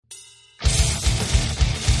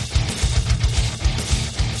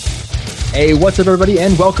Hey, what's up, everybody,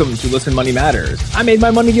 and welcome to Listen Money Matters. I made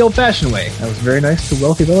my money the old-fashioned way. That was very nice to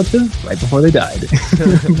wealthy relatives right before they died.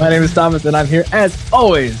 My name is Thomas, and I'm here, as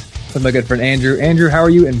always, with my good friend Andrew. Andrew, how are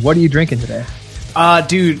you, and what are you drinking today?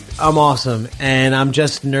 Dude, I'm awesome, and I'm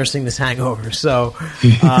just nursing this hangover. So,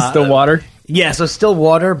 Still water? Yeah, so still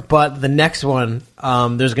water, but the next one,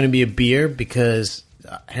 there's going to be a beer because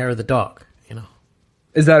hair of the dog.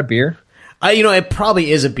 Is that a beer? It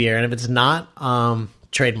probably is a beer, and if it's not,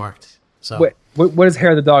 trademarked. So Wait, what does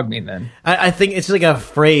hair of the dog mean then? I think it's like a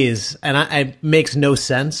phrase, and it makes no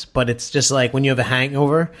sense, but it's just like when you have a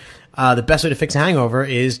hangover, the best way to fix a hangover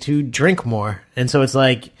is to drink more. And so it's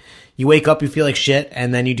like you wake up, you feel like shit,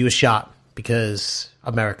 and then you do a shot because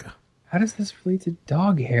America. How does this relate to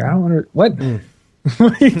dog hair? I don't want to... What?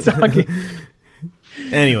 What are you talking?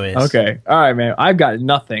 Anyways. Okay. All right, man. I've got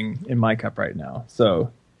nothing in my cup right now,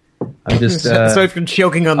 so I'm just... so if you're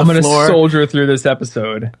choking on the I'm floor... going to soldier through this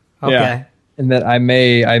episode. Okay. Yeah. And that I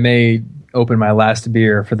may open my last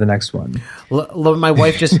beer for the next one. My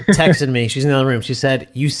wife just texted me. She's in the other room. She said,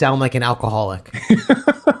 "You sound like an alcoholic."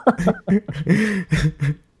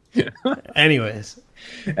 Anyways.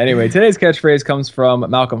 Anyway, today's catchphrase comes from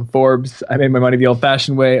Malcolm Forbes. I made my money the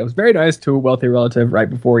old-fashioned way. It was very nice to a wealthy relative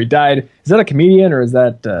right before he died. Is that a comedian, or is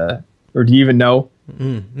that, or do you even know?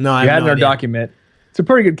 No, I You have had no in our idea. document. It's a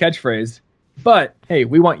pretty good catchphrase. But, hey,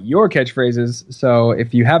 we want your catchphrases. So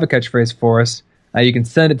if you have a catchphrase for us, you can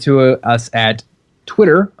send it to us at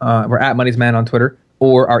Twitter. We're at MoneysMan on Twitter.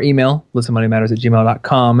 Or our email,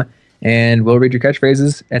 listenmoneymatters@gmail.com. And we'll read your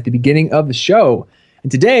catchphrases at the beginning of the show.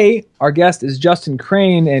 And today, our guest is Justin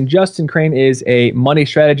Crane. And Justin Crane is a money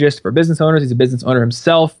strategist for business owners. He's a business owner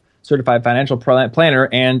himself, certified financial planner.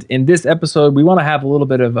 And in this episode, we want to have a little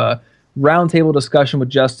bit of a roundtable discussion with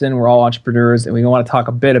Justin. We're all entrepreneurs, and we want to talk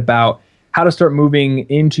a bit about how to start moving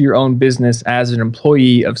into your own business as an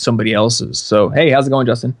employee of somebody else's. So, hey, how's it going,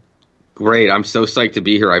 Justin? Great. I'm so psyched to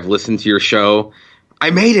be here. I've listened to your show. I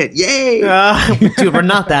made it. Yay. Dude, we're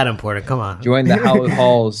not that important. Come on. Join the hallowed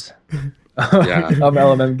halls of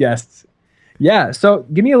LMM guests. Yeah, so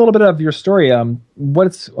give me a little bit of your story.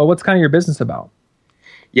 What's kind of your business about?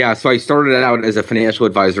 Yeah, so I started out as a financial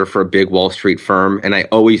advisor for a big Wall Street firm, and I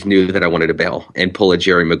always knew that I wanted to bail and pull a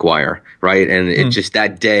Jerry Maguire, right? And it just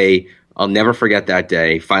that day, I'll never forget that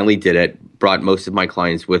day. Finally did it, brought most of my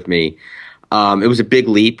clients with me. It was a big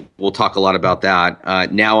leap. We'll talk a lot about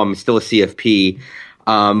that. Now I'm still a CFP,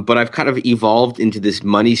 but I've kind of evolved into this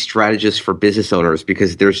money strategist for business owners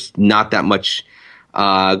because there's not that much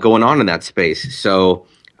going on in that space. So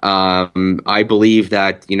I believe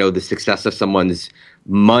that, the success of someone's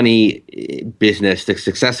money business, the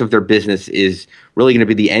success of their business is really going to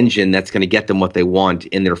be the engine that's going to get them what they want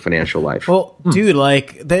in their financial life. Well, dude, why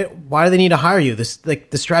do they need to hire you?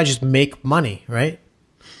 The strategists make money, right?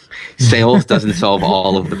 Sales doesn't solve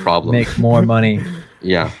all of the problems. Make more money.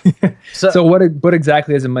 Yeah. So what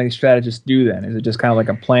exactly does a money strategist do then? Is it just kind of like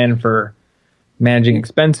a plan for managing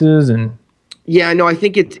expenses and... Yeah, no, I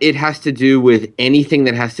think it has to do with anything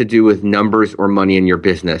that has to do with numbers or money in your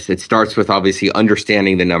business. It starts with obviously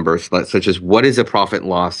understanding the numbers, such as what is a profit and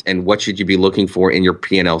loss and what should you be looking for in your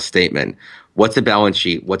P&L statement? What's a balance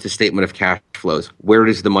sheet? What's a statement of cash flows? Where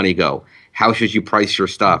does the money go? How should you price your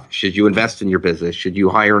stuff? Should you invest in your business? Should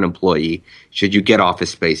you hire an employee? Should you get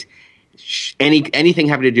office space? Anything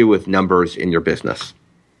having to do with numbers in your business.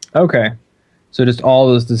 Okay. So just all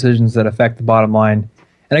those decisions that affect the bottom line.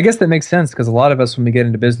 And I guess that makes sense because a lot of us, when we get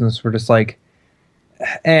into business, we're just like,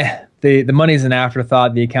 the money's an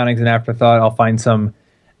afterthought, the accounting's an afterthought. I'll find some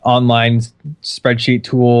online spreadsheet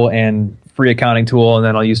tool and free accounting tool, and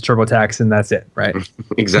then I'll use TurboTax, and that's it, right?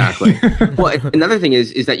 Exactly. Well, another thing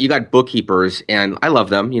is that you got bookkeepers, and I love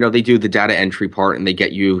them. They do the data entry part, and they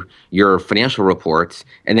get you your financial reports,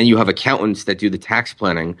 and then you have accountants that do the tax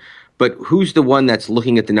planning. But who's the one that's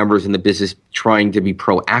looking at the numbers in the business, trying to be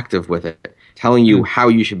proactive with it? Telling you how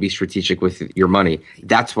you should be strategic with your money.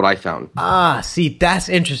 That's what I found. See, that's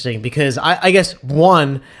interesting because I guess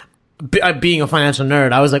being a financial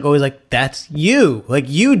nerd, I was always that's you.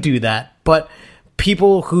 You do that. But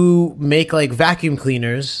people who make vacuum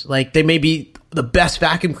cleaners, they may be the best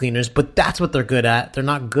vacuum cleaners, but that's what they're good at. They're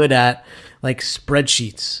not good at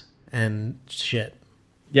spreadsheets and shit.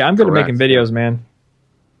 Yeah, I'm good at making videos, man.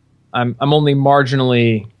 I'm only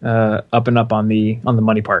marginally up and up on the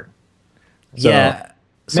money part. So, yeah,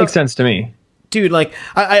 makes sense to me, dude.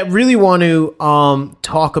 I really want to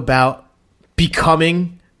talk about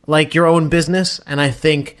becoming your own business, and I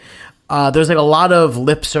think there's a lot of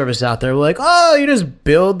lip service out there. You just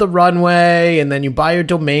build the runway, and then you buy your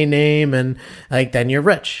domain name, and then you're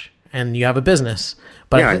rich. and you have a business.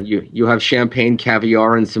 But Yeah, you have champagne,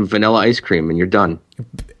 caviar, and some vanilla ice cream, and you're done.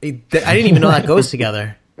 I didn't even know that goes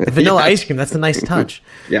together. The vanilla ice cream, that's a nice touch.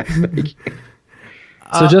 Yeah.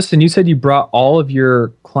 So Justin, you said you brought all of your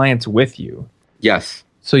clients with you. Yes.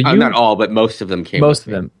 So you not all, but most of them came. most of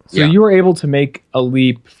with me. them. So you were able to make a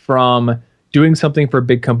leap from doing something for a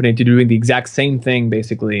big company to doing the exact same thing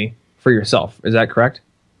basically for yourself. Is that correct?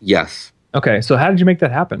 Yes. Okay. So how did you make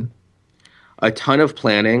that happen? A ton of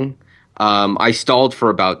planning. I stalled for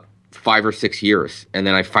about 5 or 6 years, and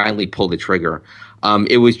then I finally pulled the trigger.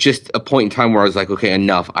 It was just a point in time where I was like, okay,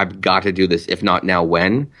 enough. I've got to do this. If not now,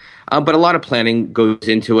 when? But a lot of planning goes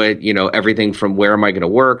into it. Everything from where am I going to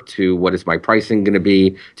work to what is my pricing going to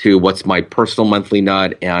be to what's my personal monthly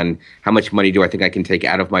nut and how much money do I think I can take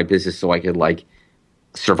out of my business so I could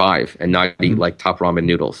survive and not eat top ramen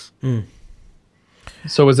noodles.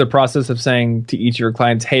 So was the process of saying to each of your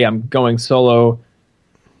clients, hey, I'm going solo,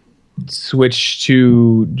 switch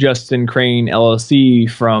to Justin Crane LLC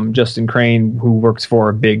from Justin Crane, who works for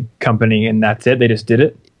a big company, and that's it? They just did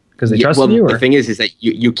it because they trusted you? The thing is that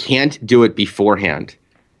you can't do it beforehand.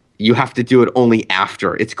 You have to do it only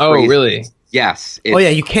after. It's crazy. Oh, really? Yes.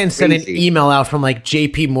 You can't send an email out from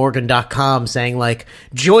jpmorgan.com saying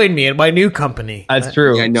join me at my new company. That's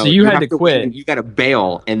true. Yeah, no, so you had to quit. You got to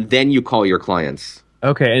bail, and then you call your clients.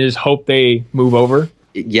 Okay, and just hope they move over?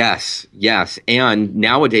 Yes. And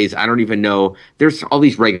nowadays, I don't even know. There's all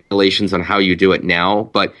these regulations on how you do it now.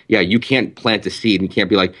 But you can't plant a seed and you can't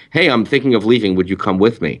be like, hey, I'm thinking of leaving. Would you come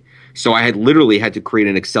with me? So I had literally had to create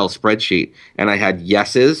an Excel spreadsheet. And I had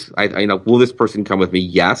yeses. Will this person come with me?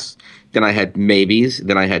 Yes. Then I had maybes.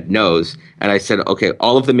 Then I had no's. And I said, okay,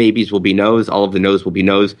 all of the maybes will be no's. All of the no's will be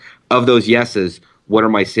no's. Of those yeses, what are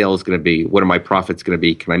my sales going to be? What are my profits going to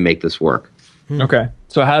be? Can I make this work? Okay.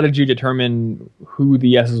 So how did you determine who the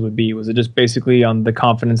yeses would be? Was it just basically on the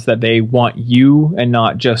confidence that they want you and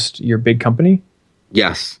not just your big company?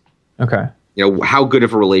 Yes. Okay. How good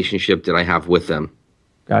of a relationship did I have with them?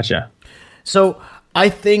 Gotcha. So I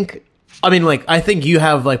think you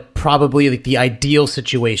have probably the ideal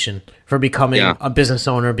situation for becoming a business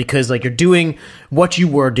owner because you're doing what you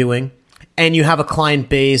were doing and you have a client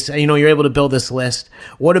base and you're able to build this list.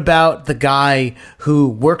 What about the guy who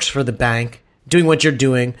works for the bank doing what you're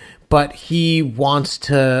doing, but he wants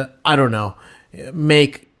to, I don't know,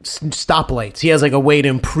 make stoplights. He has a way to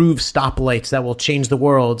improve stoplights that will change the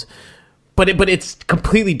world, but it's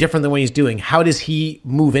completely different than what he's doing. How does he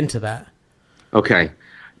move into that? Okay.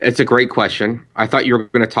 It's a great question. I thought you were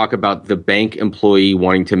going to talk about the bank employee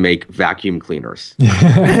wanting to make vacuum cleaners.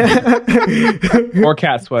 Or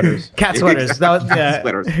cat sweaters. Cat sweaters. Cat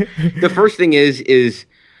sweaters. The first thing is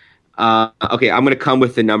okay, I'm going to come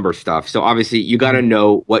with the number stuff. So obviously you got to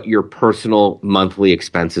know what your personal monthly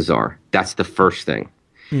expenses are. That's the first thing.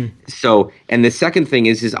 So, and the second thing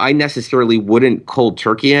is I necessarily wouldn't cold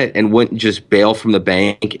turkey it and wouldn't just bail from the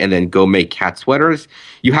bank and then go make cat sweaters.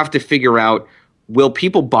 You have to figure out, will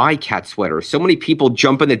people buy cat sweaters? So many people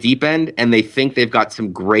jump in the deep end and they think they've got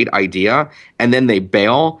some great idea and then they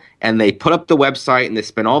bail and they put up the website and they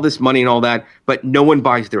spend all this money and all that, but no one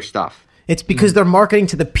buys their stuff. It's because they're marketing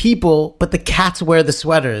to the people, but the cats wear the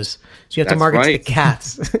sweaters. So you have to market to the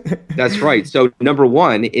cats. That's right. So number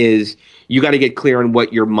one is you got to get clear on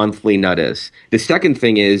what your monthly nut is. The second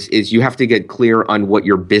thing is you have to get clear on what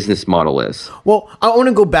your business model is. Well, I want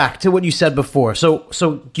to go back to what you said before. So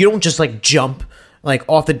you don't just jump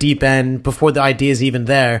off the deep end before the idea is even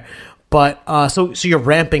there. But so you're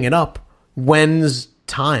ramping it up. When's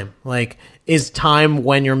time? Is time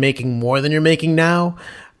when you're making more than you're making now?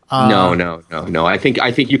 No. I think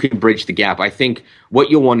you can bridge the gap. I think what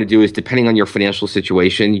you'll want to do is, depending on your financial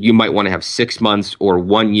situation, you might want to have 6 months or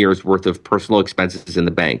 1 year's worth of personal expenses in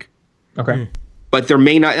the bank. Okay. But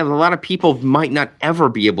a lot of people might not ever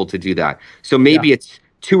be able to do that. So maybe it's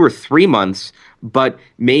 2 or 3 months, but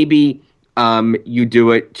maybe you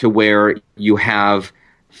do it to where you have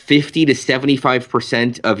 50 to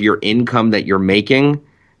 75% of your income that you're making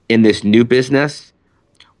in this new business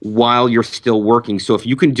while you're still working. So if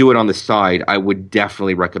you can do it on the side, I would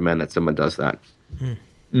definitely recommend that someone does that.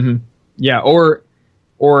 Mm-hmm. Yeah, or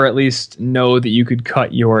at least know that you could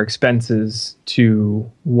cut your expenses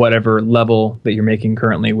to whatever level that you're making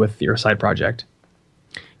currently with your side project.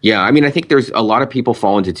 Yeah, I think there's a lot of people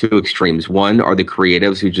fall into two extremes. One are the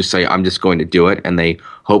creatives who just say, I'm just going to do it, and they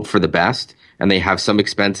hope for the best, and they have some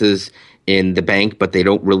expenses in the bank, but they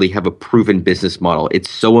don't really have a proven business model. It's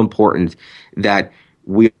so important that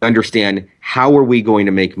we understand how are we going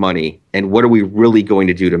to make money and what are we really going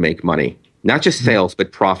to do to make money? Not just sales,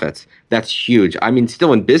 but profits. That's huge.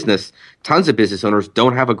 Still in business, tons of business owners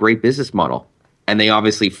don't have a great business model. and they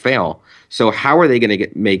obviously fail. So how are they going to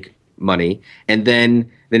make money? And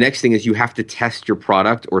then the next thing is you have to test your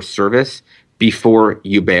product or service before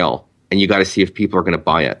you bail, and you got to see if people are going to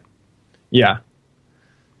buy it. Yeah.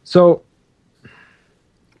 So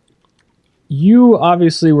you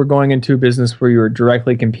obviously were going into a business where you were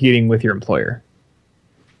directly competing with your employer.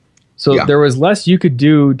 So Yeah. there was less you could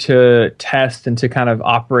do to test and to kind of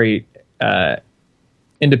operate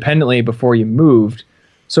independently before you moved.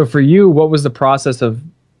 So for you, what was the process of,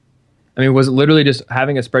 I mean, was it literally just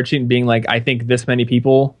having a spreadsheet and being like, I think this many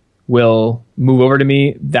people will move over to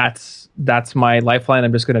me. That's my lifeline.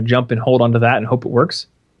 I'm just going to jump and hold onto that and hope it works.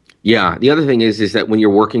 Yeah. The other thing is that when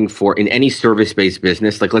you're working in any service-based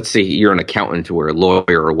business, like let's say you're an accountant or a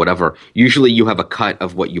lawyer or whatever, usually you have a cut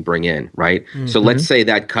of what you bring in, right? Mm-hmm. So let's say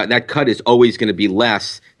that cut is always going to be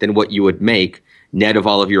less than what you would make net of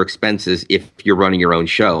all of your expenses if you're running your own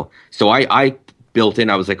show. So I built in,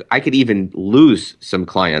 I was like, I could even lose some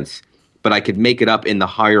clients, but I could make it up in the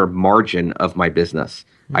higher margin of my business.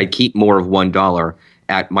 Mm-hmm. I'd keep more of $1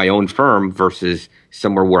 at my own firm versus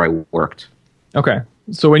somewhere where I worked. Okay.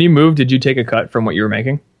 So when you moved, did you take a cut from what you were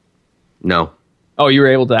making? No. Oh, you were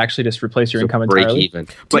able to actually just replace your income entirely? Break even.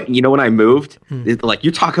 But you know, when I moved, like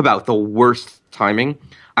you talk about the worst timing.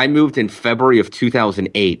 I moved in February of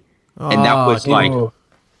 2008. And that was like,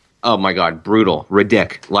 oh my God, brutal,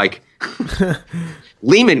 ridiculous. Like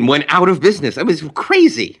Lehman went out of business. It was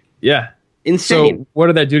crazy. Yeah. Insane. So what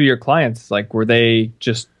did that do to your clients? Like, were they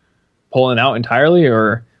just pulling out entirely,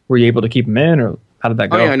 or were you able to keep them in, or how did that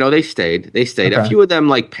go? Oh yeah, no, they stayed. Okay. A few of them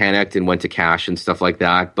like panicked and went to cash and stuff like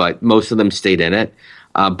that, but most of them stayed in it.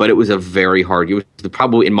 But it was a very hard, it was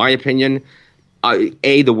probably, in my opinion,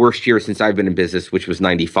 the worst year since I've been in business, which was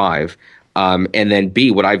 95. And then B,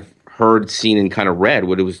 what I've heard, seen, and kind of read,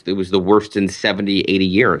 it was the worst in 70, 80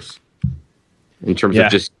 years in terms of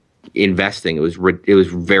just investing. It was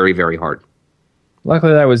very, very hard.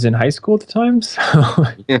 Luckily, I was in high school at the time, so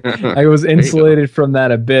I was insulated from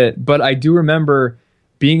that a bit. But I do remember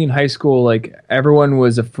being in high school, like everyone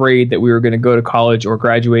was afraid that we were going to go to college or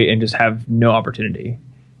graduate and just have no opportunity.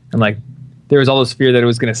 And like there was all this fear that it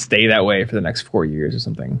was going to stay that way for the next 4 years or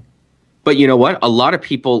something. But you know what? A lot of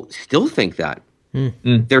people still think that.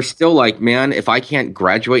 Mm. They're still like, man, if I can't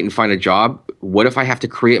graduate and find a job, what if I have to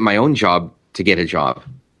create my own job to get a job?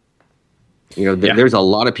 You know, there's a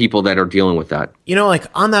lot of people that are dealing with that. You know, like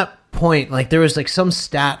on that point, like there was like some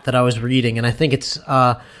stat that I was reading, and I think it's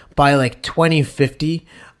by like 2050,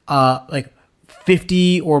 like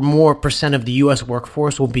 50 or more % of the U.S.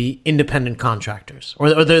 workforce will be independent contractors,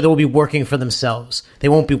 or they will be working for themselves. They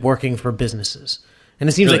won't be working for businesses. And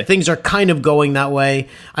it seems like things are kind of going that way.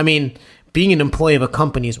 I mean, being an employee of a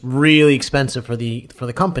company is really expensive for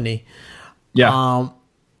the company. Yeah.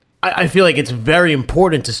 I feel like it's very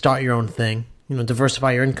important to start your own thing, you know,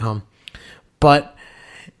 diversify your income. But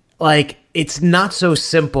like it's not so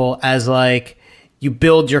simple as like you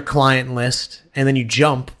build your client list and then you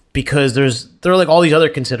jump, because there are like all these other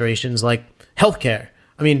considerations like healthcare.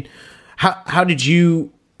 I mean, how did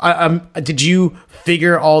you did you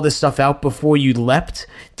figure all this stuff out before you leapt?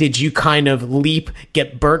 Did you kind of leap,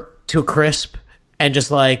 get burnt to a crisp, and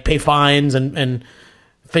just like pay fines and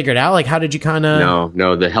figure it out? Like, how did you kind of...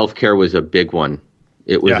 No, the healthcare was a big one.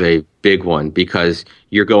 It was a big one, because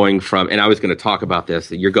you're going from, and I was going to talk about this,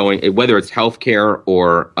 that you're going, whether it's healthcare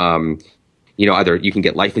or, you know, either you can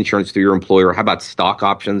get life insurance through your employer. How about stock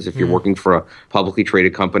options if you're working for a publicly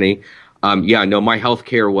traded company? My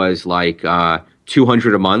healthcare was like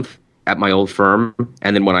 $200 a month at my old firm.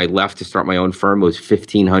 And then when I left to start my own firm, it was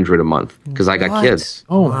 $1,500 a month because I got kids.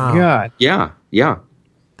 Oh, my God. Yeah.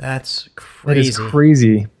 That's crazy. That is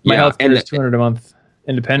crazy. My Yeah, healthcare is $200 a month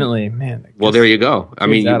independently. Man. Well, there you go. I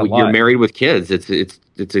mean, you're married with kids. It's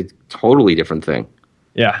a totally different thing.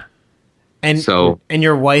 Yeah. And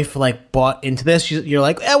your wife like bought into this. You're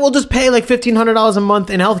like, we'll just pay like $1,500 a month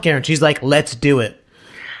in healthcare, and she's like, let's do it.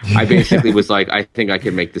 I basically was like, I think I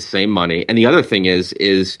could make the same money. And the other thing is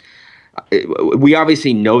we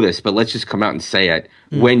obviously know this, but let's just come out and say it.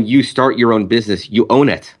 When you start your own business, you own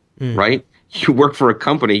it, right? You work for a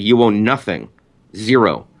company, you own nothing,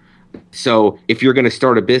 zero. So if you're going to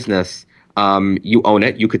start a business, you own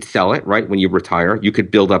it. You could sell it, right? When you retire, you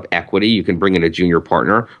could build up equity. You can bring in a junior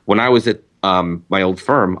partner. When I was at my old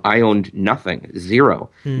firm, I owned nothing, zero.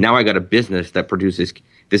 Now I got a business that produces,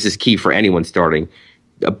 this is key for anyone starting,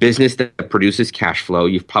 a business that produces cash flow.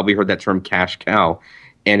 You've probably heard that term, cash cow.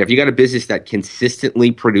 And if you got a business that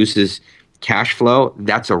consistently produces cash flow,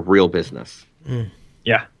 that's a real business.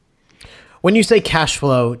 Yeah. When you say cash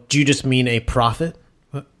flow, do you just mean a profit?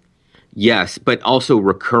 Yes, but also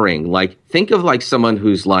recurring. Like, think of like someone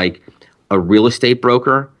who's like, a real estate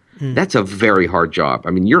broker, that's a very hard job.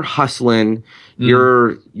 I mean, you're hustling,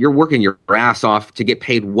 you're working your ass off to get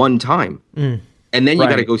paid one time. And then you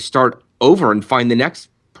got to go start over and find the next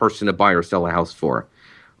person to buy or sell a house for.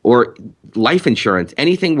 Or life insurance,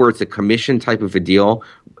 anything where it's a commission type of a deal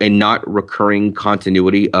and not recurring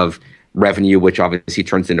continuity of revenue, which obviously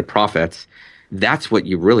turns into profits. That's what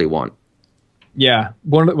you really want. Yeah.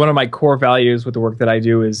 One of my core values with the work that I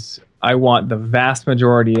do is I want the vast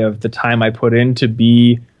majority of the time I put in to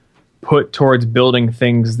be put towards building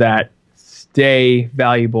things that stay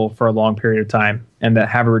valuable for a long period of time and that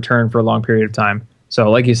have a return for a long period of time. So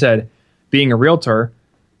like you said, being a realtor,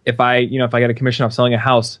 if I get a commission off selling a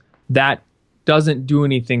house, that doesn't do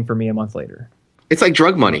anything for me a month later. It's like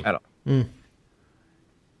drug money. At all.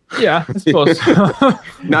 Yeah, I suppose.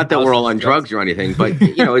 Not that we're all on drugs or anything, but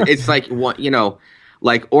it's like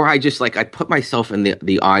or I put myself in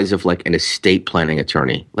the eyes of like an estate planning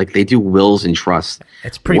attorney. Like they do wills and trusts.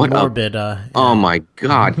 It's pretty morbid. Oh my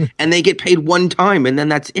God. And they get paid one time and then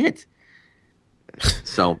that's it.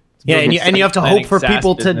 So yeah, and you have to hope for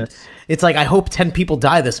people business. to. It's like I hope 10 people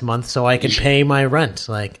die this month so I can pay my rent.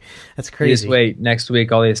 Like that's crazy. Just wait, next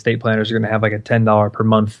week all the estate planners are going to have like a $10 per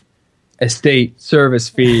month estate service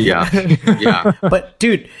fee. Yeah. But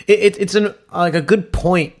dude, it's a good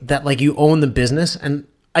point that like you own the business, and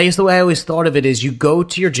I guess the way I always thought of it is you go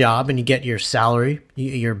to your job and you get your salary,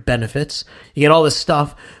 your benefits, you get all this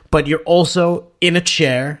stuff, but you're also in a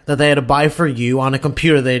chair that they had to buy for you on a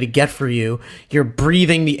computer they had to get for you. You're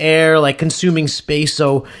breathing the air, like consuming space.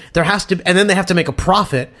 So there has to, and then they have to make a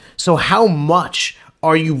profit. So how much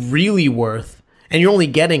are you really worth? And you're only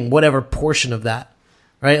getting whatever portion of that,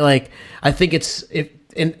 right? Like I think it's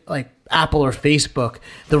in like Apple or Facebook,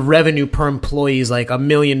 the revenue per employee is like $1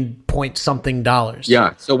 million point something dollars.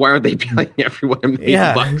 Yeah. So why aren't they paying everyone $1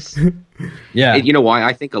 million? Yeah. And you know why?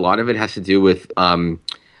 I think a lot of it has to do with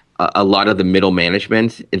a lot of the middle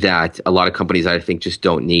management that a lot of companies I think just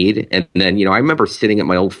don't need. And then, I remember sitting at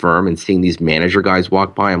my old firm and seeing these manager guys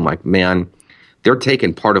walk by. I'm like, man, they're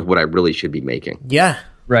taking part of what I really should be making. Yeah.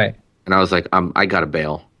 Right. And I was like, I got to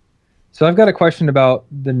bail. So I've got a question about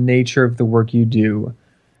the nature of the work you do.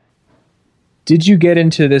 Did you get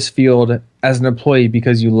into this field as an employee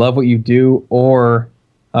because you love what you do, or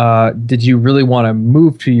did you really want to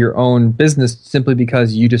move to your own business simply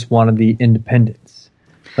because you just wanted the independence?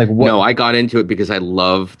 Like what? No, I got into it because I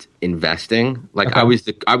loved investing. Like okay. I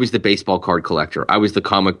was the baseball card collector. I was the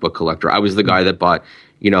comic book collector. I was the guy that bought,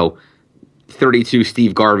 32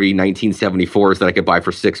 Steve Garvey 1974s that I could buy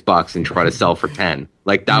for $6 and try to sell for 10.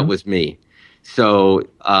 Like that was me. So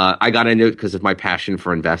I got into it because of my passion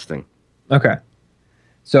for investing. Okay.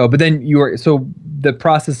 So, but then the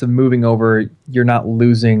process of moving over, you're not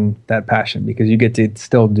losing that passion because you get to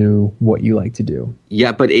still do what you like to do.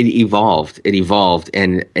 Yeah, but it evolved.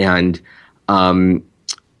 And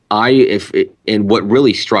what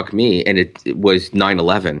really struck me, and it was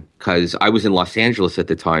 9/11, because I was in Los Angeles at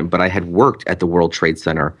the time, but I had worked at the World Trade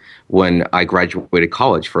Center when I graduated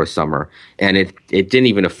college for a summer, and it didn't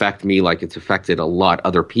even affect me like it's affected a lot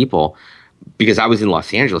other people. Because I was in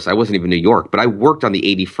Los Angeles, I wasn't even New York, but I worked on the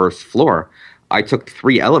 81st floor. I took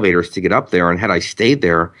 3 elevators to get up there, and had I stayed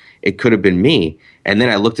there, it could have been me. And then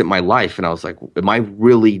I looked at my life, and I was like, am I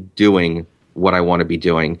really doing what I want to be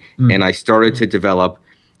doing? And I started to develop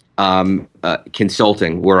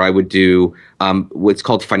consulting, where I would do what's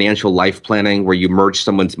called financial life planning, where you merge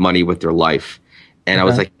someone's money with their life. And I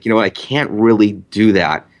was like, I can't really do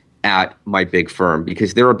that at my big firm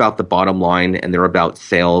because they're about the bottom line and they're about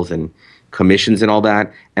sales and commissions and all that,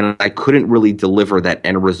 and I couldn't really deliver that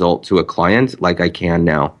end result to a client like I can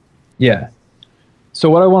now. Yeah. So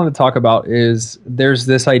what I wanted to talk about is there's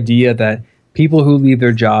this idea that people who leave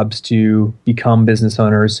their jobs to become business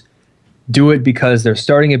owners do it because they're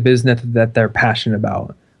starting a business that they're passionate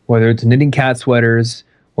about, whether it's knitting cat sweaters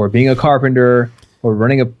or being a carpenter or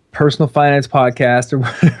running a personal finance podcast or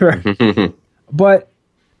whatever. But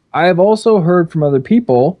I've also heard from other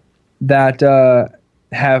people that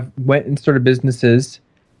have went and started businesses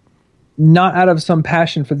not out of some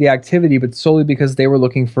passion for the activity, but solely because they were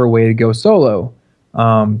looking for a way to go solo.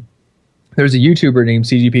 There's a YouTuber named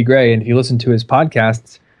CGP Grey, and if you listen to his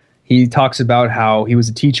podcasts, he talks about how he was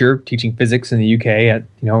a teacher teaching physics in the UK at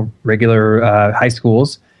regular high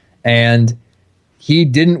schools, and he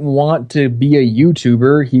didn't want to be a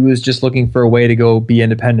YouTuber. He was just looking for a way to go be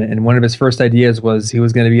independent. And one of his first ideas was he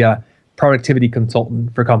was going to be a productivity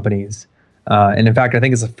consultant for companies. And in fact, I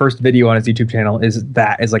think it's the first video on his YouTube channel is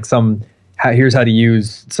like here's how to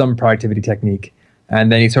use some productivity technique.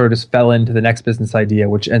 And then he sort of just fell into the next business idea,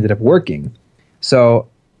 which ended up working. So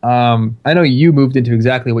I know you moved into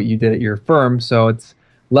exactly what you did at your firm, so it's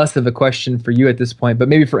less of a question for you at this point, but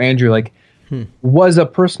maybe for Andrew, like, was a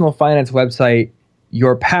personal finance website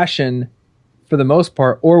your passion for the most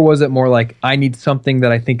part, or was it more like, I need something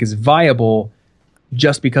that I think is viable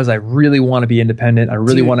just because I really want to be independent, I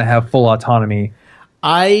really want to have full autonomy?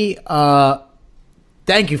 I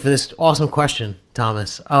thank you for this awesome question,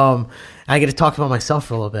 Thomas. I get to talk about myself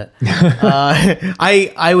for a little bit.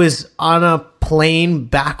 I was on a plane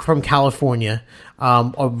back from California.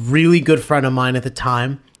 A really good friend of mine at the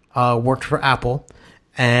time worked for Apple,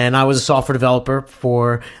 and I was a software developer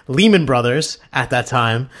for Lehman Brothers at that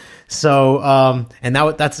time. So, and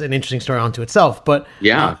that's an interesting story unto itself. But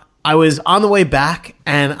yeah, I was on the way back,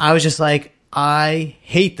 and I was just like, I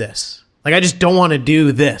hate this. Like, I just don't want to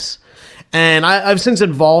do this. And I've since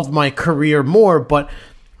involved my career more, but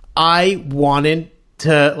I wanted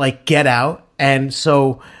to like get out. And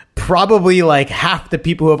so probably like half the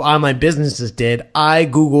people who have online businesses did, I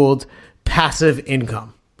Googled passive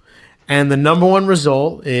income. And the number one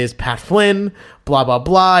result is Pat Flynn, blah, blah,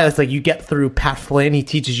 blah. It's like you get through Pat Flynn. He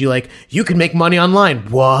teaches you like, you can make money online.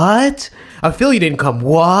 What? Affiliate income.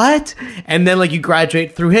 What? And then like you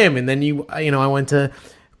graduate through him. And then I went to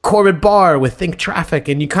Corbett Barr with Think Traffic,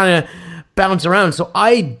 and you kind of bounce around. So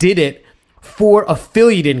I did it for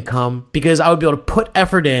affiliate income because I would be able to put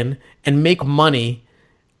effort in and make money.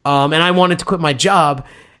 And I wanted to quit my job.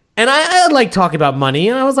 And I like talking about money,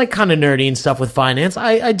 and I was like kind of nerdy and stuff with finance.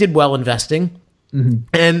 I did well investing. Mm-hmm.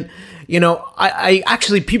 And, I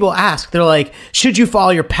actually, people ask, they're like, should you follow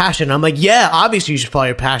your passion? I'm like, yeah, obviously you should follow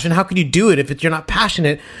your passion. How could you do it if you're not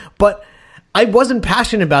passionate? But I wasn't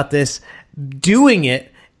passionate about this, doing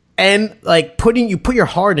it, and like you put your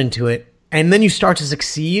heart into it, and then you start to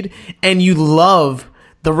succeed, and you love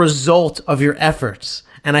the result of your efforts.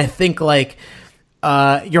 And I think like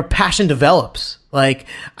your passion develops. Like,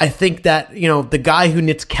 I think that, the guy who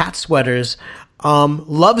knits cat sweaters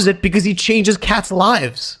loves it because he changes cats'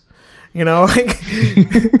 lives. Like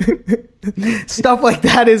stuff like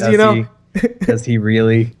that is, Does he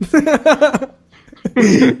really?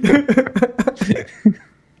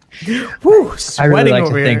 Whew, I really like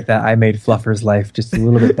to here. think that I made Fluffer's life just a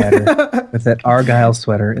little bit better with that Argyle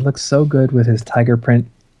sweater. It looks so good with his tiger print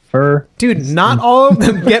fur. Dude, not all of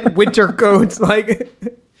them get winter coats. Like,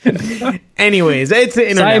 anyways, it's the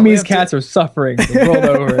internet. Siamese cats are suffering the world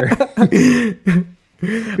over.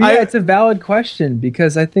 Yeah, it's a valid question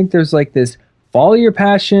because I think there's like this: follow your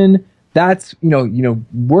passion. That's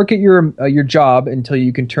work at your job until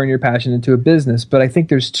you can turn your passion into a business. But I think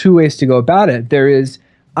there's two ways to go about it. There is,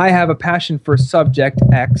 I have a passion for subject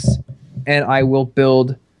X, and I will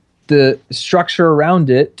build the structure around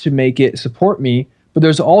it to make it support me. But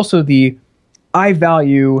there's also I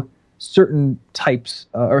value certain types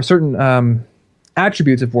or certain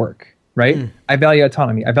attributes of work, right? I value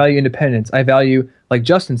autonomy. I value independence. I value, like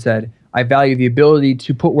Justin said, I value the ability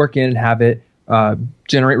to put work in and have it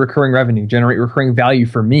generate recurring revenue, generate recurring value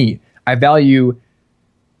for me. I value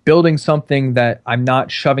building something that I'm not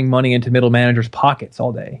shoving money into middle managers' pockets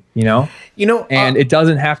all day, And it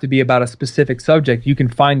doesn't have to be about a specific subject. You can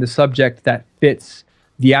find the subject that fits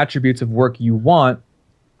the attributes of work you want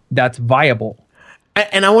that's viable.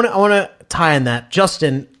 And I want to tie in that,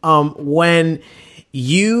 Justin. When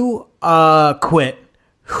you quit,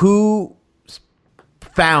 who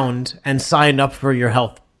found and signed up for your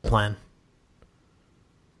health plan?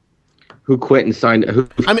 Who quit and signed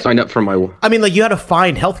up for my? I mean, like, you had to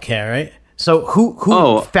find healthcare, right? So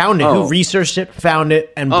who found it? Who researched it, found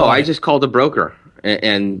it, and bought I it? just called a broker,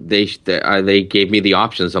 and they gave me the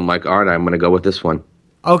options. I'm like, all right, I'm going to go with this one.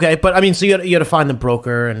 Okay, but I mean, so you had to find the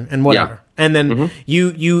broker and whatever, and then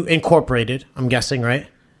you incorporated. I'm guessing, right?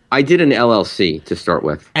 I did an LLC to start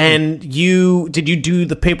with. And did you do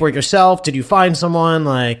the paperwork yourself? Did you find someone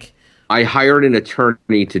like? I hired an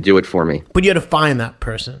attorney to do it for me. But you had to find that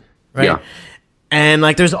person, right? Yeah. And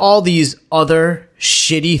like, there's all these other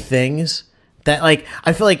shitty things that, like,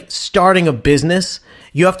 I feel like starting a business,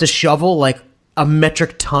 you have to shovel like a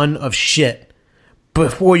metric ton of shit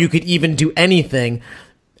before you could even do anything.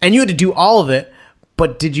 And you had to do all of it,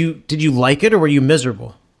 but did you like it, or were you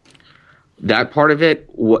miserable? That part of it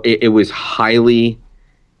was highly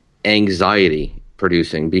anxiety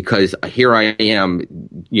producing, because here I am,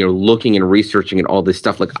 looking and researching and all this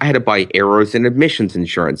stuff. Like, I had to buy errors and admissions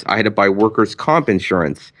insurance. I had to buy workers' comp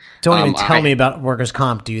insurance. Don't even tell me about workers'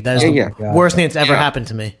 comp, dude. That is the worst thing that's ever happened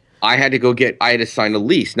to me. I had to sign a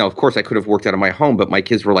lease. Now, of course, I could have worked out of my home, but my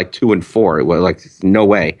kids were like 2 and 4. It was like, no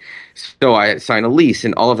way. So I had to sign a lease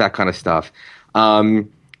and all of that kind of stuff.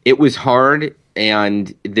 It was hard,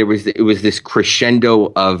 and it was this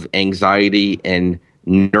crescendo of anxiety and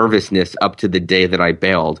nervousness up to the day that I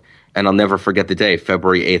bailed. And I'll never forget the day,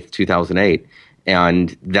 February 8th, 2008.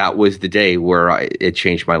 And that was the day where it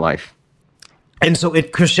changed my life. And so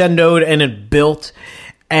it crescendoed and it built,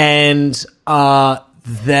 and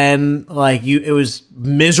then like it was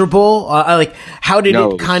miserable. Like, how did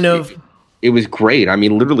it kind of? It was great. I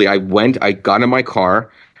mean, literally, I got in my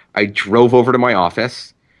car, I drove over to my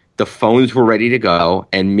office. The phones were ready to go,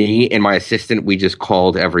 and me and my assistant, we just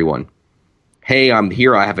called everyone. Hey, I'm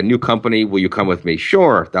here. I have a new company. Will you come with me?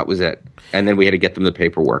 Sure. That was it. And then we had to get them the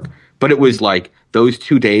paperwork. But it was like those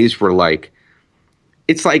 2 days were like.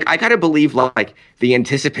 It's like, I got to believe, like, the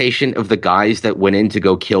anticipation of the guys that went in to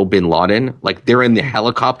go kill bin Laden, like, they're in the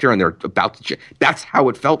helicopter and they're about to, that's how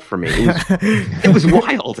it felt for me. It was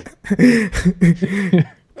wild.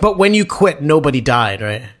 But when you quit, nobody died,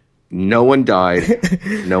 right? No one died.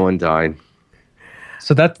 No one died.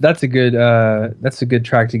 So that's a good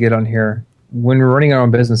track to get on here. When we're running our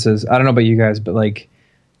own businesses, I don't know about you guys, but like,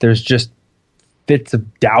 there's just fits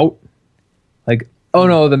of doubt. Like, oh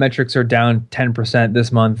no, the metrics are down 10%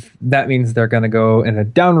 this month. That means they're going to go in a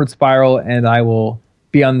downward spiral, and I will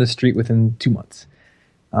be on the street within 2 months.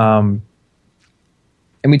 And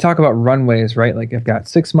we talk about runways, right? Like, I've got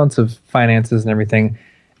 6 months of finances and everything.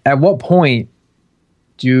 At what point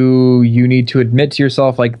do you need to admit to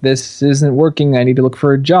yourself, like, this isn't working, I need to look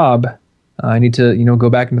for a job, I need to, go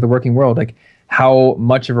back into the working world? Like, how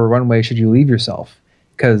much of a runway should you leave yourself?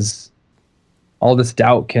 Because all this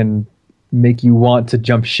doubt can make you want to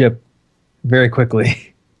jump ship very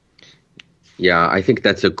quickly. Yeah, I think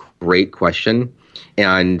that's a great question.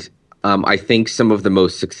 And I think some of the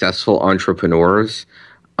most successful entrepreneurs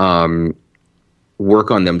work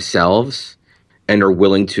on themselves and are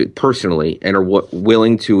willing to, personally, and are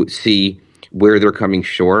willing to see where they're coming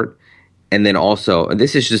short. And then also, and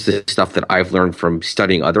this is just the stuff that I've learned from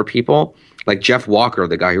studying other people, like Jeff Walker,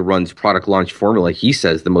 the guy who runs Product Launch Formula, he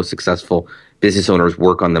says the most successful business owners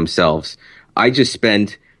work on themselves. I just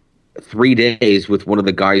spent 3 days with one of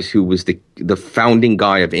the guys who was the founding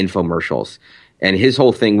guy of infomercials. And his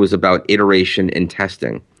whole thing was about iteration and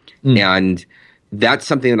testing. And that's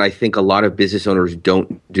something that I think a lot of business owners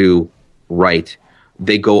don't do right.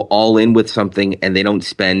 They go all in with something and they don't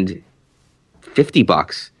spend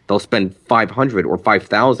 $50. They'll spend 500 or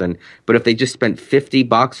 5,000. But if they just spent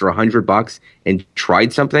 $50 or $100 and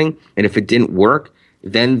tried something, and if it didn't work,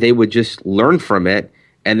 then they would just learn from it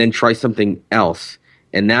and then try something else.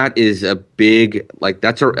 And that is a big, like,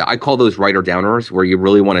 I call those writer-downers, where you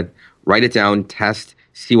really want to write it down, test,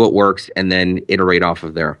 see what works, and then iterate off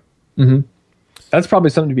of there. Mm-hmm. That's probably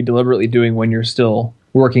something to be deliberately doing when you're still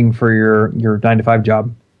working for your 9-to-5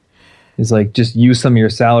 job. Is like, just use some of your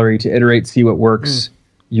salary to iterate, see what works.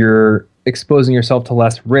 You're exposing yourself to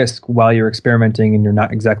less risk while you're experimenting, and you're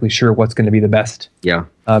not exactly sure what's going to be the best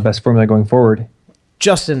formula going forward.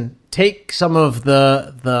 Justin, take some of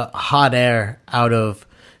the hot air out of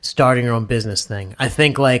starting your own business thing. I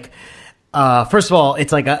think, like, first of all,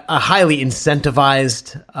 it's like a highly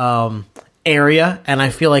incentivized area, and I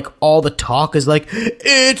feel like all the talk is like,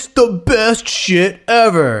 it's the best shit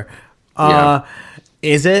ever.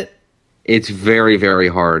 Is it? It's very, very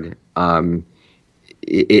hard.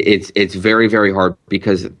 It's very, very hard,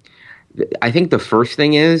 because I think the first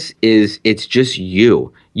thing is it's just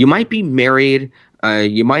you. You might be married,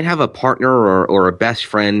 you might have a partner or a best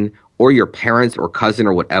friend or your parents or cousin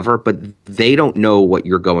or whatever, but they don't know what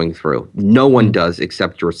you're going through. No one does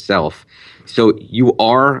except yourself. So you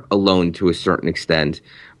are alone to a certain extent,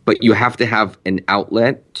 but you have to have an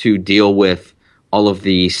outlet to deal with all of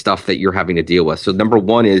the stuff that you're having to deal with. So number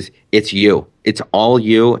one is, it's you. It's all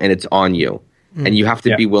you, and it's on you. And you have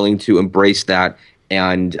to be willing to embrace that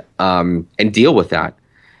and deal with that.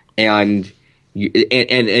 And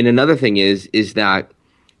another thing is that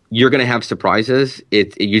you're going to have surprises.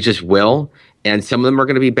 You just will. And some of them are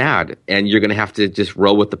going to be bad, and you're going to have to just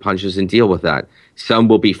roll with the punches and deal with that. Some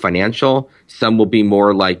will be financial. Some will be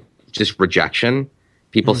more like just rejection,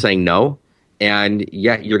 people saying no. And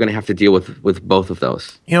you're going to have to deal with both of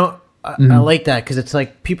those. I like that, because it's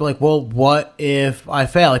like, people are like, well, what if I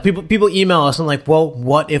fail? Like, people email us and like, well,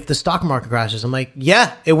 what if the stock market crashes? I'm like,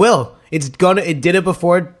 yeah, it will. It did it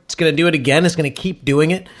before. It's going to do it again. It's going to keep doing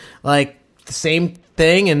it. Like, the same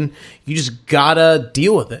thing, and you just gotta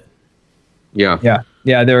deal with it. Yeah.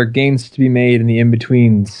 There are gains to be made in the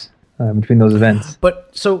in-betweens between those events. But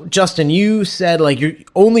so, Justin, you said, like,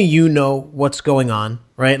 only you know what's going on,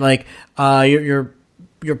 right? Like,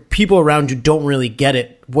 your people around you don't really get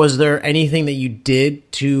it. Was there anything that you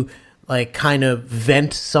did to, like, kind of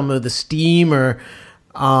vent some of the steam, or,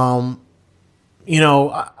 I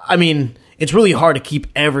mean, it's really hard to keep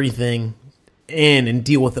everything in and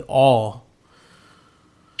deal with it all.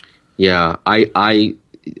 Yeah, I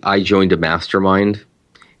joined a mastermind,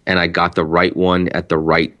 and I got the right one at the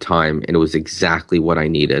right time, and it was exactly what I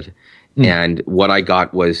needed. And what I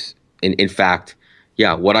got was, in fact,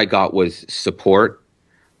 what I got was support.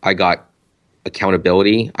 I got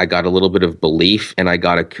accountability. I got a little bit of belief, and I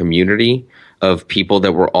got a community of people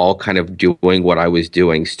that were all kind of doing what I was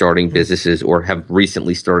doing, starting businesses or have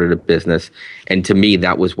recently started a business. And to me,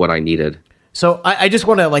 that was what I needed. So I just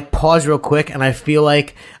want to like pause real quick, and I feel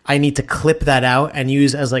like I need to clip that out and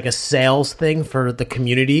use as like a sales thing for the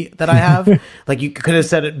community that I have. Like you could have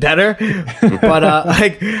said it better, but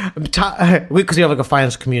like because you have like a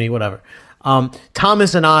finance community, whatever.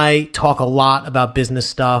 Thomas and I talk a lot about business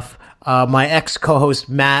stuff. My ex co-host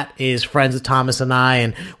Matt is friends with Thomas and I,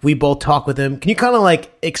 and we both talk with him. Can you kind of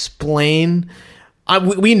like explain?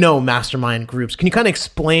 We know mastermind groups. Can you kind of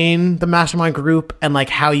explain the mastermind group and like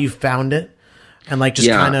how you found it, and like just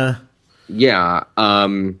kind of? Yeah.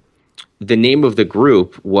 The name of the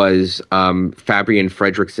group was Fabian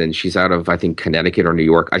Fredrickson. She's out of, I think, Connecticut or New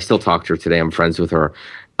York. I still talk to her today. I'm friends with her.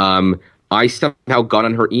 I somehow got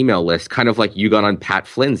on her email list, kind of like you got on Pat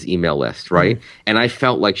Flynn's email list, right? And I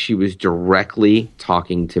felt like she was directly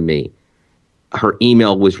talking to me. Her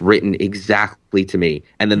email was written exactly to me.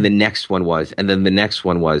 And then the next one was, and then the next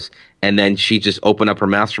one was. And then she just opened up her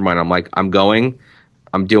mastermind. I'm like, I'm doing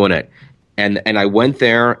it. And I went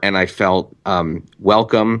there, and I felt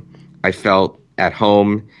welcome. I felt at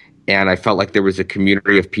home. And I felt like there was a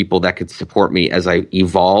community of people that could support me as I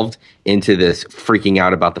evolved into this freaking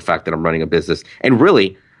out about the fact that I'm running a business. And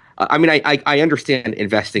really, I mean, I understand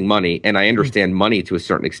investing money, and I understand money to a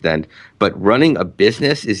certain extent, but running a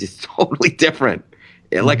business is totally different.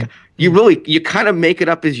 Like you kind of make it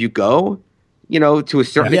up as you go, to a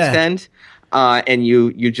certain extent. And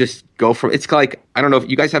you just go from, it's like, I don't know if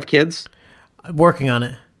you guys have kids. Working on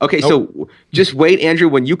it. Okay, so just wait, Andrew.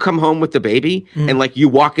 When you come home with the baby and like you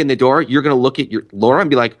walk in the door, you're gonna look at your Laura and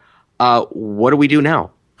be like, "What do we do now?"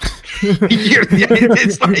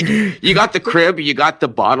 It's like you got the crib, you got the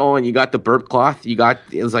bottle, and you got the burp cloth.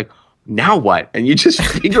 It was like, now what? And you just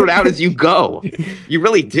figure it out as you go. You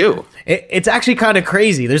really do. It's actually kind of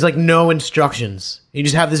crazy. There's like no instructions. You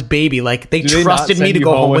just have this baby. Like they trusted me to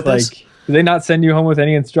go home with us. Do they not send you home with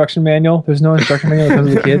any instruction manual? There's no instruction manual that comes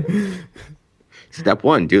with a kid. Step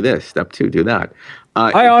 1, do this. Step 2, do that.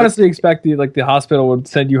 I honestly expect the hospital would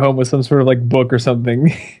send you home with some sort of like book or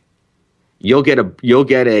something. You'll get a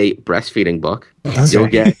breastfeeding book.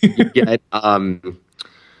 Okay.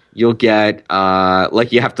 You'll get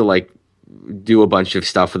like you have to like do a bunch of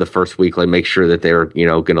stuff for the first week, like make sure that they're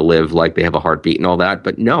going to live like they have a heartbeat and all that.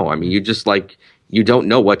 But no, I mean you just like you don't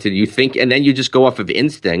know what to do. You think, and then you just go off of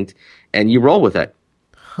instinct and you roll with it.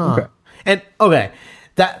 Huh. Okay. And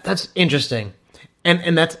that's interesting.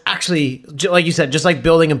 And that's actually, like you said, just like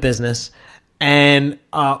building a business. And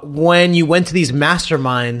when you went to these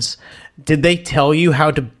masterminds, did they tell you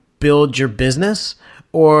how to build your business?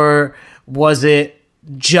 Or was it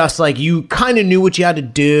just like you kind of knew what you had to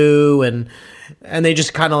do and they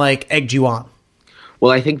just kind of like egged you on?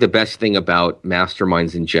 Well, I think the best thing about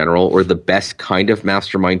masterminds in general, or the best kind of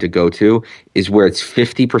mastermind to go to, is where it's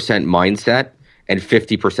 50% mindset and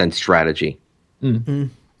 50% strategy. Mm-hmm.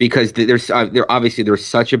 Because there's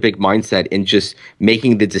such a big mindset in just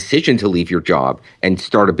making the decision to leave your job and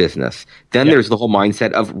start a business. Then there's the whole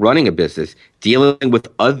mindset of running a business, dealing with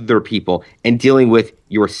other people, and dealing with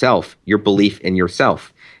yourself, your belief in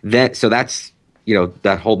yourself. So that's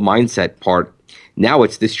that whole mindset part. Now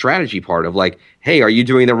it's the strategy part of like, hey, are you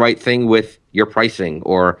doing the right thing with your pricing,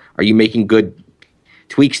 or are you making good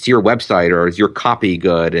tweaks to your website, or is your copy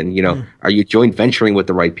good, and are you joint venturing with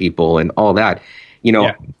the right people and all that.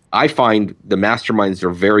 I find the masterminds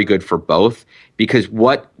are very good for both, because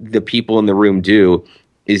what the people in the room do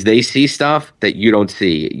is they see stuff that you don't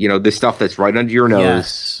see. The stuff that's right under your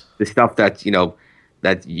nose, the stuff that's,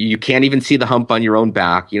 that you can't even see the hump on your own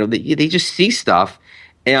back. They just see stuff.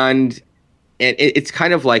 And it's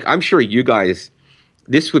kind of like, I'm sure you guys,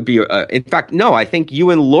 this would be, in fact, no, I think you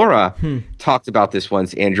and Laura talked about this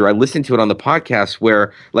once, Andrew. I listened to it on the podcast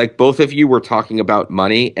where like both of you were talking about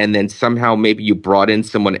money, and then somehow maybe you brought in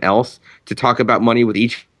someone else to talk about money with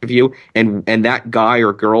each of you. And that guy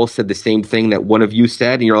or girl said the same thing that one of you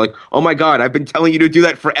said. And you're like, oh my God, I've been telling you to do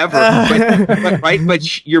that forever.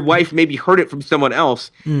 But your wife maybe heard it from someone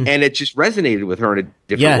else and it just resonated with her in a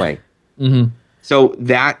different way. Mm-hmm. So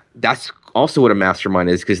that's also what a mastermind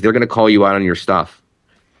is, because they're going to call you out on your stuff.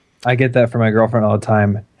 I get that from my girlfriend all the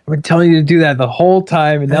time. I've been telling you to do that the whole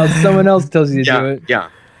time, and now someone else tells you to do it. Yeah.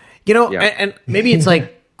 And maybe it's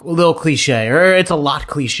like a little cliche, or it's a lot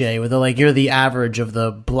cliche, where they're like, you're the average of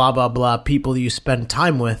the blah, blah, blah people you spend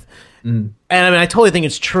time with. And I mean, I totally think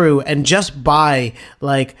it's true. And just by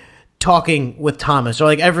like talking with Thomas, or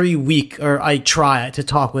like every week, or I try to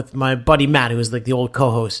talk with my buddy Matt, who is like the old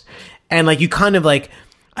co-host, and like you kind of like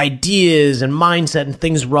ideas and mindset and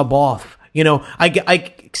things rub off. You know,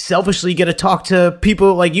 I selfishly get to talk to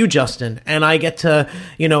people like you, Justin, and I get to,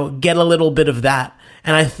 you know, get a little bit of that.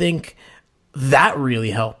 And I think that really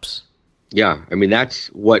helps. Yeah. I mean, that's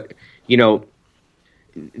what, you know,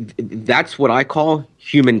 that's what I call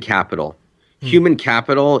human capital. Human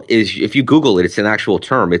capital is, if you Google it, it's an actual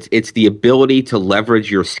term. It's the ability to leverage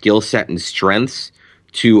your skill set and strengths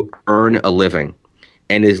to earn a living.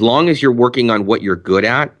 And as long as you're working on what you're good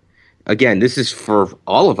at, again, this is for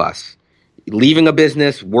all of us. Leaving a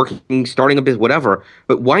business, working, starting a business, whatever.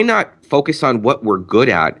 But why not focus on what we're good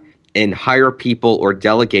at and hire people or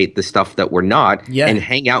delegate the stuff that we're not, and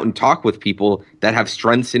hang out and talk with people that have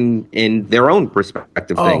strengths in their own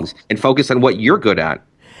respective things, and focus on what you're good at.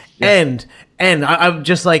 Yeah. And I'm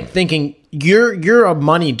just like thinking, you're a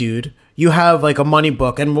money dude. You have like a money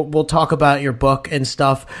book, and we'll talk about your book and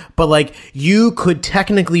stuff. But like, you could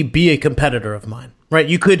technically be a competitor of mine. Right,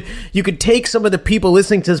 you could take some of the people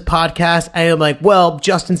listening to this podcast and I'm like, well,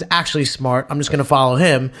 Justin's actually smart. I'm just going to follow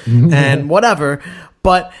him and whatever.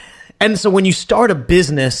 And so when you start a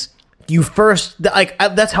business, you first, like,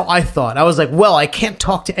 that's how I thought. I was like, well, I can't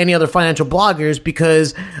talk to any other financial bloggers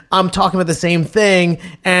because I'm talking about the same thing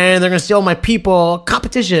and they're going to steal my people.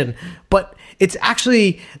 Competition. But it's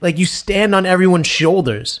actually like you stand on everyone's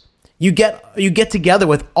shoulders. You get together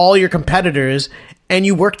with all your competitors and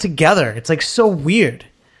you work together. It's like so weird.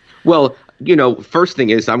 Well, you know, first thing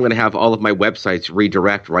is I'm going to have all of my websites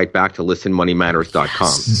redirect right back to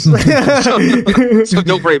listenmoneymatters.com. So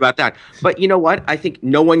don't worry about that. But you know what? I think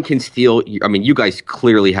no one can steal. I mean, you guys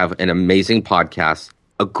clearly have an amazing podcast,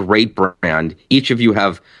 a great brand. Each of you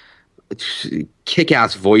have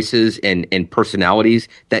kick-ass voices and personalities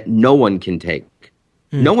that no one can take.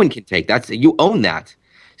 No one can take. You own that.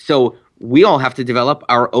 So we all have to develop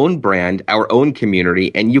our own brand, our own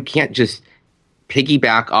community, and you can't just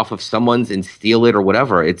piggyback off of someone's and steal it or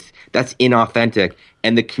whatever. That's inauthentic,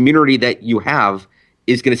 and the community that you have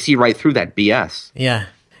is going to see right through that BS. Yeah.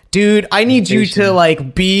 Dude, I need you to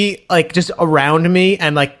like be like just around me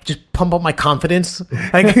and like just pump up my confidence.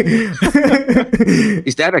 Like,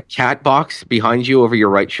 is that a cat box behind you over your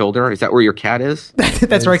right shoulder? Is that where your cat is?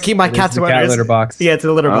 That's where I keep my cat sweaters. Cat litter box. Yeah, it's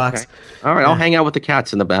a litter box. All right, I'll hang out with the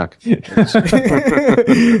cats in the back.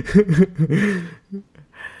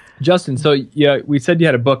 Justin, so yeah, we said you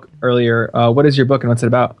had a book earlier. What is your book and what's it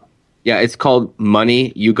about? Yeah, it's called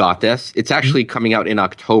Money, You Got This. It's actually coming out in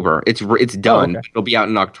October. It's done. Okay. It'll be out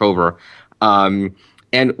in October. And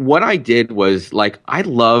what I did was, like, I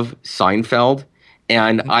love Seinfeld,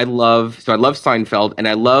 and I love Seinfeld, and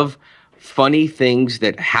I love funny things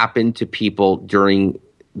that happen to people during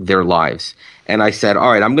their lives. And I said,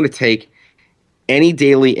 all right, I'm going to take any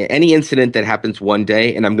incident that happens one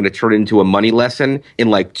day, and I'm going to turn it into a money lesson in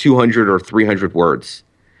like 200 or 300 words.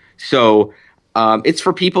 So it's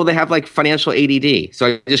for people that have like financial ADD.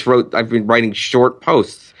 So I've been writing short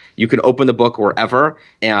posts. You can open the book wherever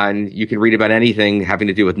and you can read about anything having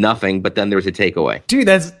to do with nothing, but then there's a takeaway. Dude,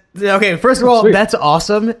 that's okay. First of all, that's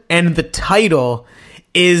awesome. And the title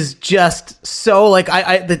is just so like,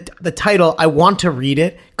 the title, I want to read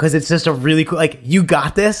it because it's just a really cool, like, you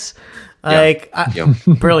got this. Like,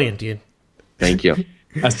 brilliant, dude. Thank you.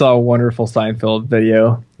 I saw a wonderful Seinfeld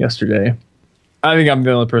video yesterday. I think I'm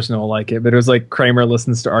the only person who will like it, but it was like Kramer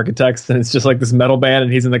listens to Architects, and it's just like this metal band,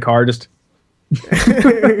 and he's in the car just.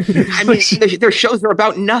 I mean, their shows are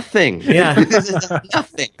about nothing. Yeah,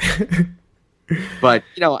 nothing. But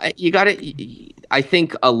you know, you got to. I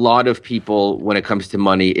think a lot of people, when it comes to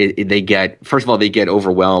money, they get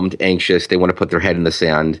overwhelmed, anxious. They want to put their head in the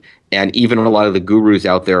sand, and even a lot of the gurus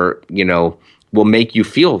out there, you know, will make you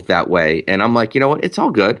feel that way. And I'm like, you know what? It's all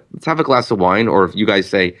good. Let's have a glass of wine, or if you guys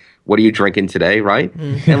say, what are you drinking today, right?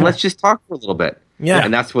 And let's just talk for a little bit. Yeah.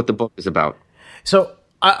 And that's what the book is about. So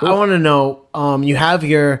I want to know, you have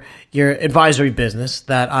your advisory business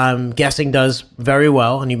that I'm guessing does very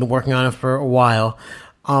well, and you've been working on it for a while.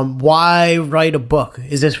 Why write a book?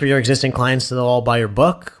 Is this for your existing clients so they'll all buy your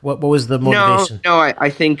book? What was the motivation? No,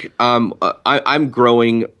 I think I'm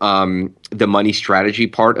growing the money strategy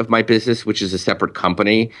part of my business, which is a separate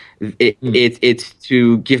company. It's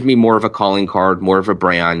to give me more of a calling card, more of a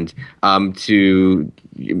brand, to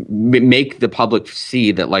make the public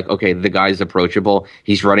see that, like, okay, the guy's approachable.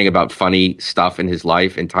 He's writing about funny stuff in his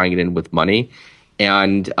life and tying it in with money.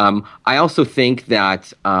 And I also think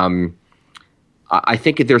that I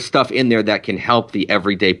think there's stuff in there that can help the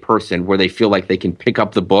everyday person where they feel like they can pick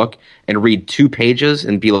up the book and read 2 pages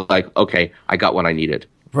and be like, okay, I got what I needed.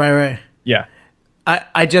 Right. Yeah.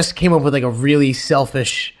 I just came up with like a really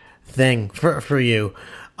selfish thing for you.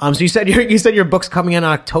 So you said your book's coming in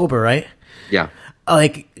October, right? Yeah.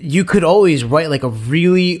 Like you could always write like a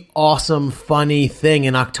really awesome, funny thing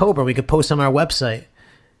in October. We could post on our website,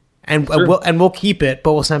 and Sure. we'll keep it,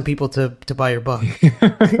 but we'll send people to buy your book.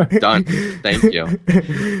 Done. Thank you.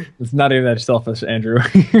 It's not even that selfish, Andrew.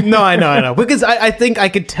 No, I know, because I think I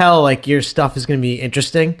could tell like your stuff is going to be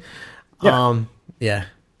interesting. Yeah. Yeah.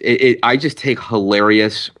 I just take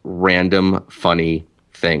hilarious, random, funny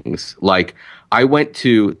things. Like I went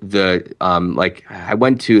to this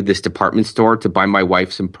department store to buy my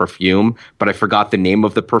wife some perfume, but I forgot the name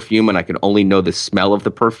of the perfume and I could only know the smell of the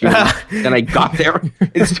perfume. Then I got there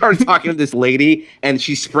and started talking to this lady, and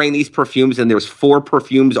she's spraying these perfumes, and there's 4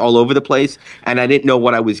 perfumes all over the place, and I didn't know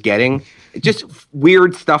what I was getting. Just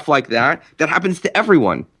weird stuff like that happens to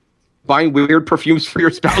everyone. Buying weird perfumes for your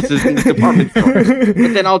spouses in the department store.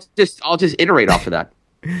 But then I'll just iterate off of that.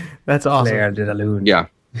 That's awesome. Claire de la Lune. Yeah.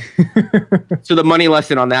 So the money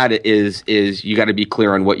lesson on that is you got to be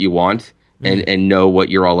clear on what you want and know what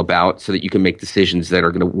you're all about so that you can make decisions that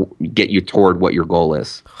are going to get you toward what your goal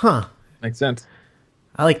is. Huh. Makes sense.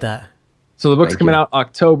 I like that. So the book's coming out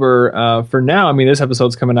October. For now, I mean, this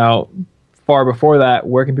episode's coming out far before that.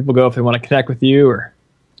 Where can people go if they want to connect with you or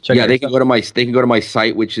check out They your can stuff? go to my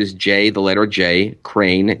site, which is Crane,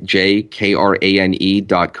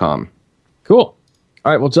 JKRANE.com. Cool.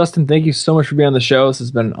 All right. Well, Justin, thank you so much for being on the show. This has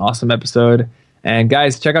been an awesome episode. And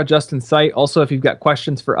guys, check out Justin's site. Also, if you've got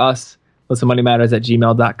questions for us,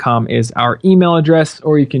 listenmoneymatters@gmail.com is our email address,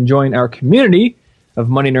 or you can join our community of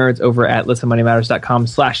money nerds over at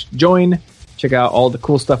listenmoneymatters.com/join. Check out all the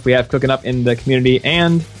cool stuff we have cooking up in the community,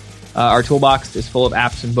 and our toolbox is full of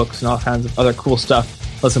apps and books and all kinds of other cool stuff.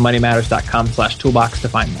 listenmoneymatters.com/toolbox to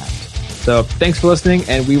find that. So thanks for listening,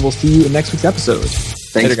 and we will see you in next week's episode.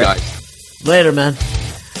 Thanks, Later, guys. Later, man.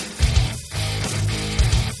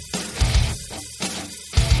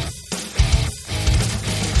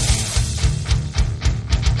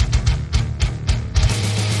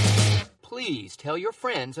 Please tell your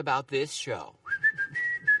friends about this show.